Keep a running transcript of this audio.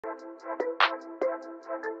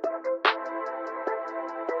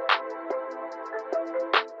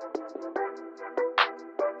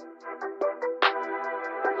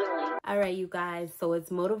All right, you guys, so it's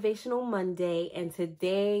Motivational Monday, and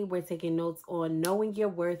today we're taking notes on knowing your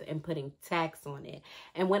worth and putting tax on it.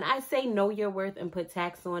 And when I say know your worth and put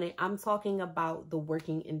tax on it, I'm talking about the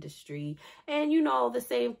working industry. And you know, the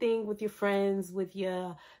same thing with your friends, with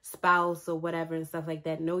your spouse or whatever and stuff like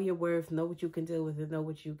that. Know your worth, know what you can deal with, and know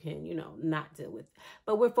what you can, not deal with.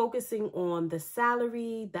 But we're focusing on the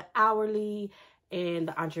salary, the hourly, and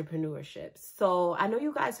the entrepreneurship. So I know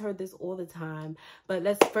you guys heard this all the time, but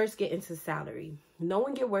let's first get into salary.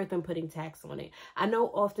 Knowing your worth and putting tax on it. I know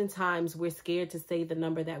oftentimes we're scared to say the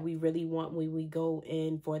number that we really want when we go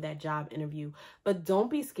in for that job interview, but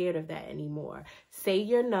don't be scared of that anymore. Say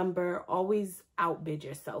your number, always outbid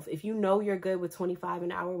yourself. If you know you're good with 25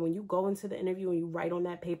 an hour, when you go into the interview and you write on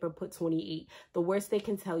that paper, put 28, the worst they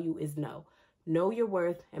can tell you is no. Know your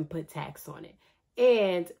worth and put tax on it.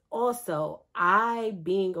 And also, I,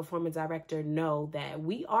 being a former director, know that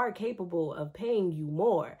we are capable of paying you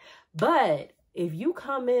more. But if you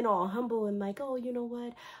come in all humble and like, oh, you know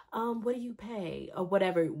what do you pay? Or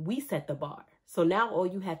whatever, we set the bar. So now all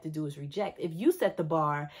you have to do is reject. If you set the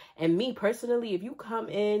bar, and me personally, if you come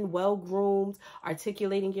in well-groomed,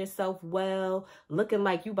 articulating yourself well, looking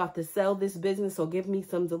like you about to sell this business or give me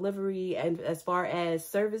some delivery and as far as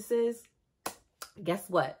services, guess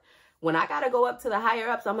what? When I got to go up to the higher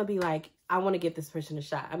ups, I'm going to be like, I want to give this person a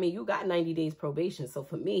shot. I mean, you got 90 days probation. So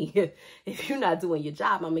for me, if you're not doing your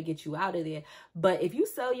job, I'm going to get you out of there. But if you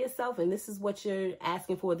sell yourself and this is what you're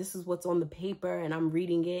asking for, this is what's on the paper and I'm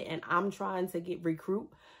reading it and I'm trying to recruit,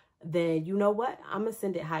 then you know what? I'm going to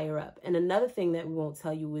send it higher up. And another thing that we won't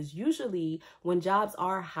tell you is usually when jobs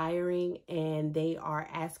are hiring and they are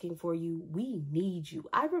asking for you, we need you.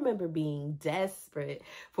 I remember being desperate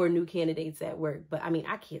for new candidates at work, but I mean,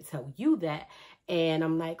 I can't tell you that. And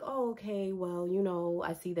I'm like, oh, okay, well,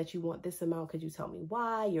 I see that you want this amount. Could you tell me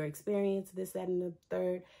why? Your experience, this, that, and the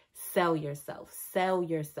third. Sell yourself. Sell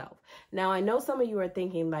yourself. Now, I know some of you are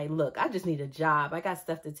thinking like, look, I just need a job. I got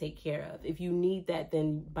stuff to take care of. If you need that,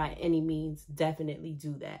 then by any means, definitely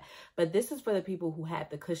do that. But this is for the people who have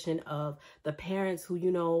the cushion of the parents who,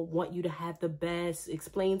 want you to have the best.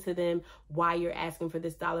 Explain to them why you're asking for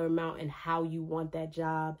this dollar amount and how you want that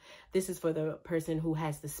job. This is for the person who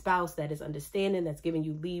has the spouse that is understanding, that's giving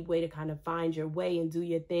you leeway to kind of find your way and do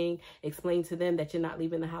your thing. Explain to them that you're not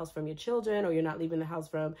leaving the house from your children or you're not leaving the house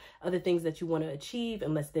from other things that you want to achieve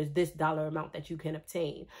unless there's this dollar amount that you can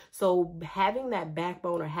obtain. So having that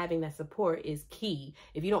backbone or having that support is key.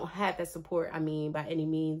 If you don't have that support, I mean, by any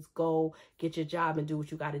means, go get your job and do what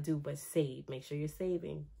you got to do, but save. Make sure you're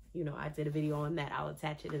saving. I did a video on that. I'll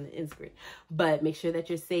attach it in the end screen. But make sure that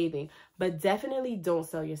you're saving. But definitely don't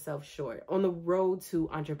sell yourself short. On the road to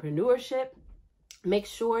entrepreneurship, make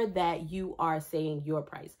sure that you are saying your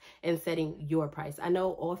price and setting your price. I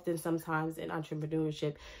know often sometimes in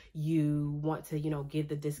entrepreneurship, you want to, give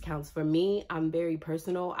the discounts. For me, I'm very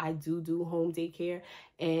personal. I do home daycare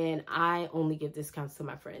and I only give discounts to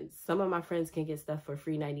my friends. Some of my friends can get stuff for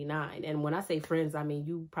free 99. And when I say friends, I mean,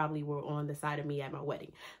 you probably were on the side of me at my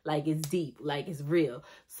wedding. Like it's deep, like it's real.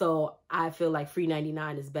 So I feel like free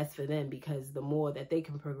 99 is best for them because the more that they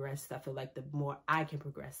can progress, I feel like the more I can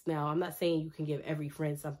progress. Now, I'm not saying you can give every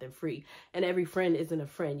friend something free, and every friend isn't a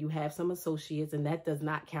friend. You have some associates and that does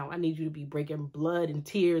not count. I need you to be breaking blood and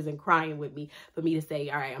tears and crying with me for me to say,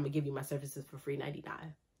 all right, I'm gonna give you my services for free 99.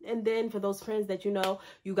 And then for those friends that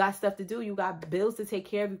you got stuff to do, you got bills to take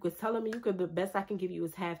care of, you could tell them the best I can give you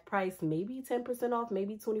is half price, maybe 10% off,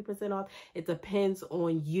 maybe 20% off. It depends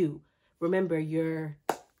on you. Remember, you're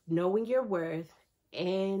knowing your worth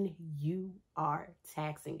and you are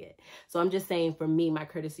taxing it. So I'm just saying, for me, my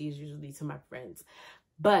courtesy is usually to my friends.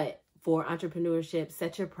 But for entrepreneurship,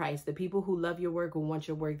 set your price. The people who love your work, who want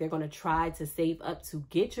your work, they're going to try to save up to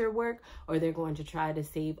get your work, or they're going to try to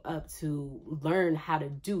save up to learn how to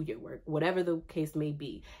do your work, whatever the case may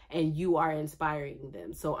be. And you are inspiring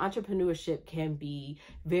them. So entrepreneurship can be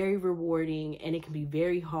very rewarding and it can be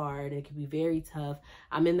very hard. And it can be very tough.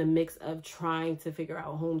 I'm in the mix of trying to figure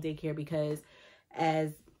out home daycare because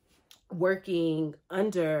as working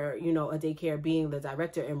under, a daycare, being the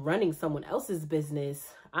director and running someone else's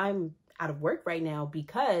business, I'm out of work right now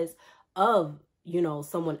because of,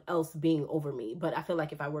 someone else being over me. But I feel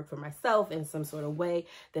like if I work for myself in some sort of way,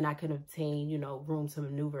 then I can obtain, room to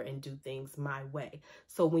maneuver and do things my way.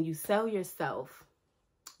 So when you sell yourself,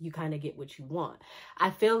 you kind of get what you want. I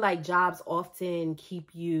feel like jobs often keep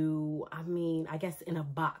you, I guess in a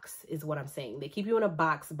box is what I'm saying. They keep you in a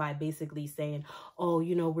box by basically saying, oh,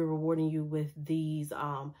 we're rewarding you with these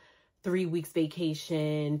 3 weeks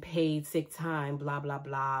vacation, paid sick time, blah, blah,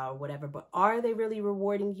 blah, or whatever. But are they really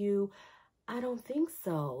rewarding you? I don't think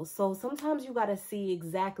so. So sometimes you got to see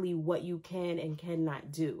exactly what you can and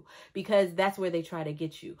cannot do, because that's where they try to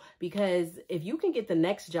get you. Because if you can get the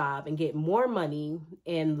next job and get more money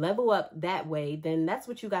and level up that way, then that's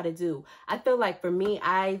what you got to do. I feel like for me,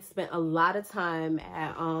 I spent a lot of time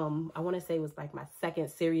at, I want to say it was like my second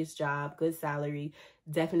serious job, good salary,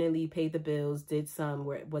 definitely paid the bills, did some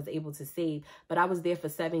where it was able to save, but I was there for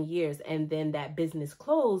 7 years, and then that business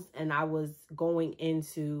closed and I was going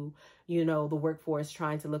into, the workforce,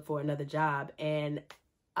 trying to look for another job. And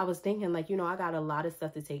I was thinking like, I got a lot of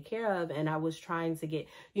stuff to take care of, and I was trying to get,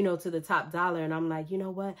 to the top dollar. And I'm like, you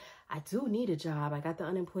know what? I do need a job. I got the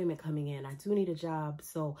unemployment coming in. I do need a job.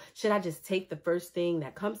 So should I just take the first thing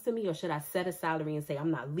that comes to me, or should I set a salary and say,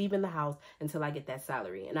 I'm not leaving the house until I get that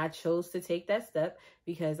salary? And I chose to take that step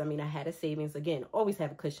because, I had a savings. Again, always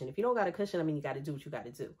have a cushion. If you don't got a cushion, you got to do what you got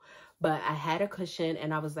to do. But I had a cushion,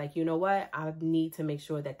 and I was like, you know what? I need to make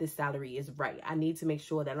sure that this salary is right. I need to make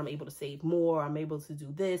sure that I'm able to save more. I'm able to do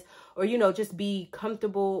this, or, just be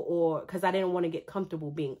comfortable, or because I didn't want to get comfortable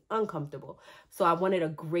being uncomfortable. So I wanted a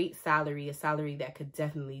great salary, a salary that could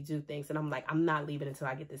definitely do things. And I'm like, I'm not leaving until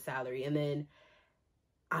I get this salary. And then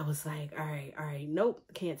I was like, all right, nope,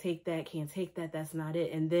 can't take that. That's not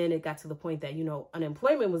it. And then it got to the point that,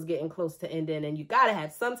 unemployment was getting close to ending, and you got to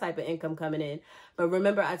have some type of income coming in. But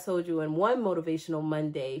remember, I told you in one Motivational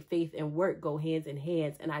Monday, faith and work go hands in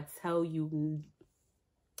hands. And I tell you,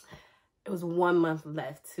 it was 1 month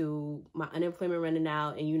left to my unemployment running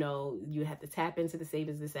out. And, you have to tap into the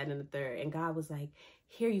savings, this, that, and the third. And God was like,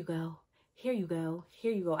 here you go. Here you go.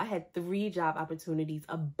 Here you go. I had 3 job opportunities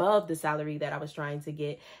above the salary that I was trying to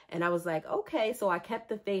get. And I was like, okay, so I kept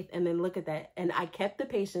the faith, and then look at that. And I kept the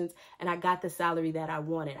patience, and I got the salary that I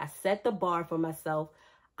wanted. I set the bar for myself.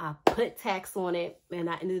 I put tax on it, and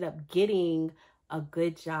I ended up getting a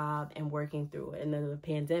good job and working through it. And then the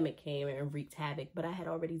pandemic came and wreaked havoc, but I had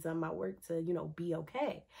already done my work to, be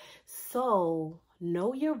okay. So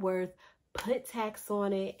know your worth, put tax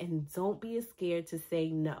on it, and don't be scared to say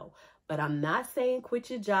no. But I'm not saying quit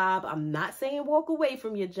your job. I'm not saying walk away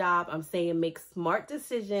from your job. I'm saying make smart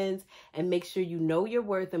decisions and make sure you know your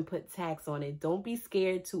worth and put tax on it. Don't be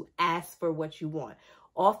scared to ask for what you want.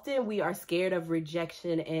 Often we are scared of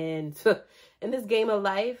rejection, and in this game of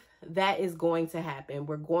life, that is going to happen.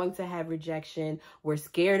 We're going to have rejection. We're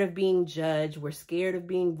scared of being judged. We're scared of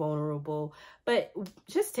being vulnerable, but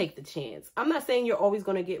just take the chance. I'm not saying you're always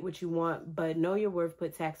going to get what you want, but know your worth,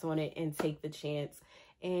 put tax on it, and take the chance.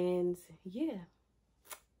 And yeah,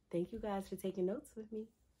 thank you guys for taking notes with me.